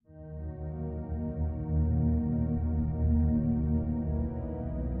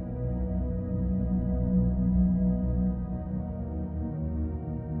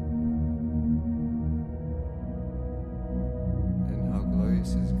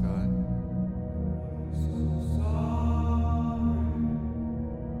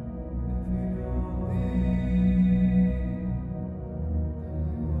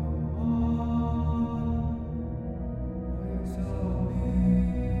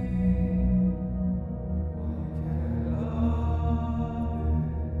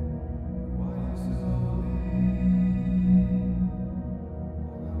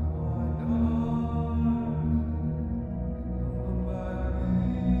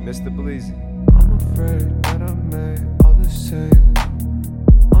Mr. Bleezy. I'm afraid that I made all the same.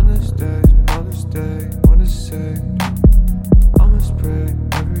 On this day, Mother's Day, wanna say I must pray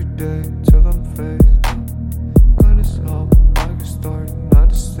every day till I'm faced. Kindness help, I can start, not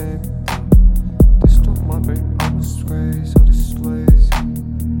the same. Distilled my brain, I'm a disgrace, all the slaves.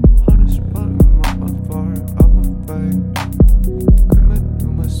 Hardest button, I'm far, I'm afraid. Commit to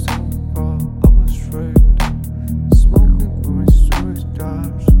myself, bro, I'm afraid. Smoking, going sewage,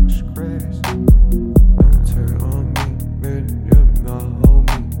 dives, it's crazy. Don't turn on me, man, you're my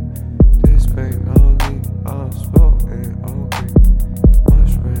homie. This pain only, I'm smoking, okay.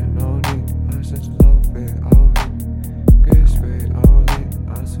 Much rain only, I sense love it, okay. Gets rain only,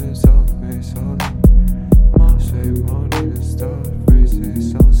 I sense love it, only. Much rain only, the stars,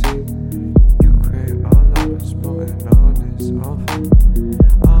 phrases, sussy. You crave, all love, smoking on this, okay.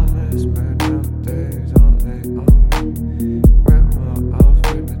 All this, man, nowadays, all late on me. Grandma, I was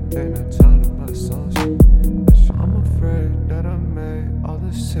with the day, not telling my songs. I'm afraid that I made all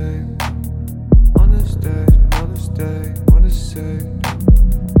the same. On this day, Mother's Day, wanna say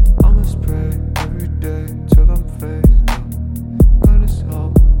I must pray every day till I'm faced. Kindness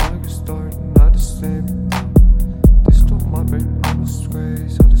help, I can start, not the same. Distilled my brain, I'm a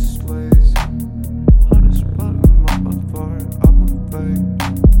disgrace, all the slaves. Hardest button, I'm far, I'm afraid.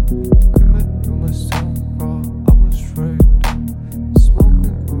 Commit to myself, bro, I'm afraid.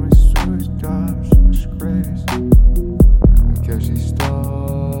 Smoking, going sewage, dives, it's crazy. We catch these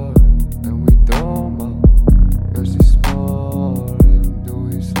stars, and we don't know. Catch these small, and do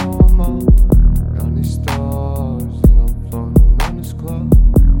we slow-mo. Down these stars, and I'm floating on this cloud.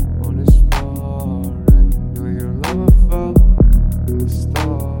 On this floor, and do your love fall? And the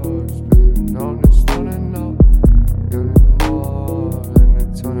stars, baby, on this one and no. You're the more, and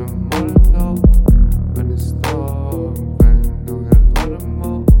it's on the more than no. When it's dark, and do you love them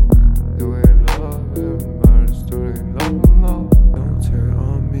all? Do you love them, or do you love them all? Don't turn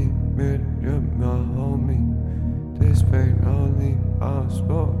on me, man, you're my homie. This pain only, I'm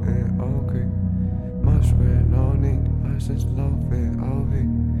smoking, okay. Much rain only, I sense love it, okay.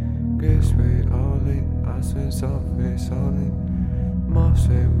 Gets rain only, I sense love it, only. Much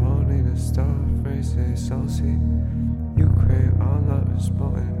rain only, the stars, phrases, saucy. You crave, all love is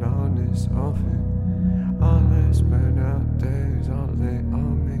smoking on this, okay. All this, man, nowadays, all late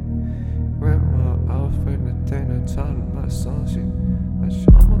on me. Grandma, I was with the day, not telling my songs.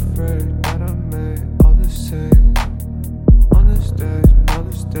 I'm afraid that I made all the same. On this day,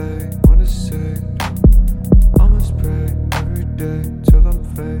 Mother's Day, wanna say I must pray every day till I'm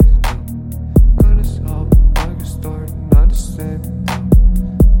faced. Kindness help, I can start, not the same.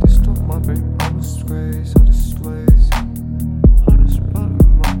 Distilled my brain, I'm a disgrace, all the slaves. Hardest button,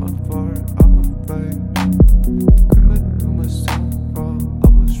 I'm far, I'm afraid. Commit to myself, bro,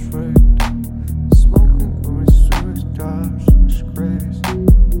 I'm afraid. Smoking, going sewage, dives, it's crazy.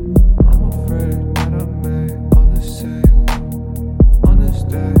 I'm afraid that I made all the same. On this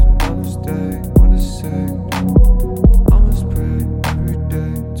day, Mother's Day, wanna say I must pray every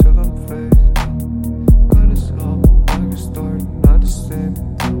day till I'm faced. Kindness help, I can start, not the same.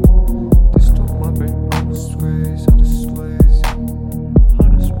 Distilled my brain, I'm a disgrace, all the slaves.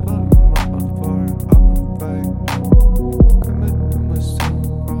 Hardest button, I'm far, I'm afraid. Commit to myself,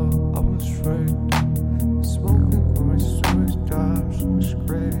 bro, I'm afraid. Smoking, going sewage, dives, it's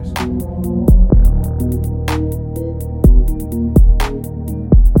crazy.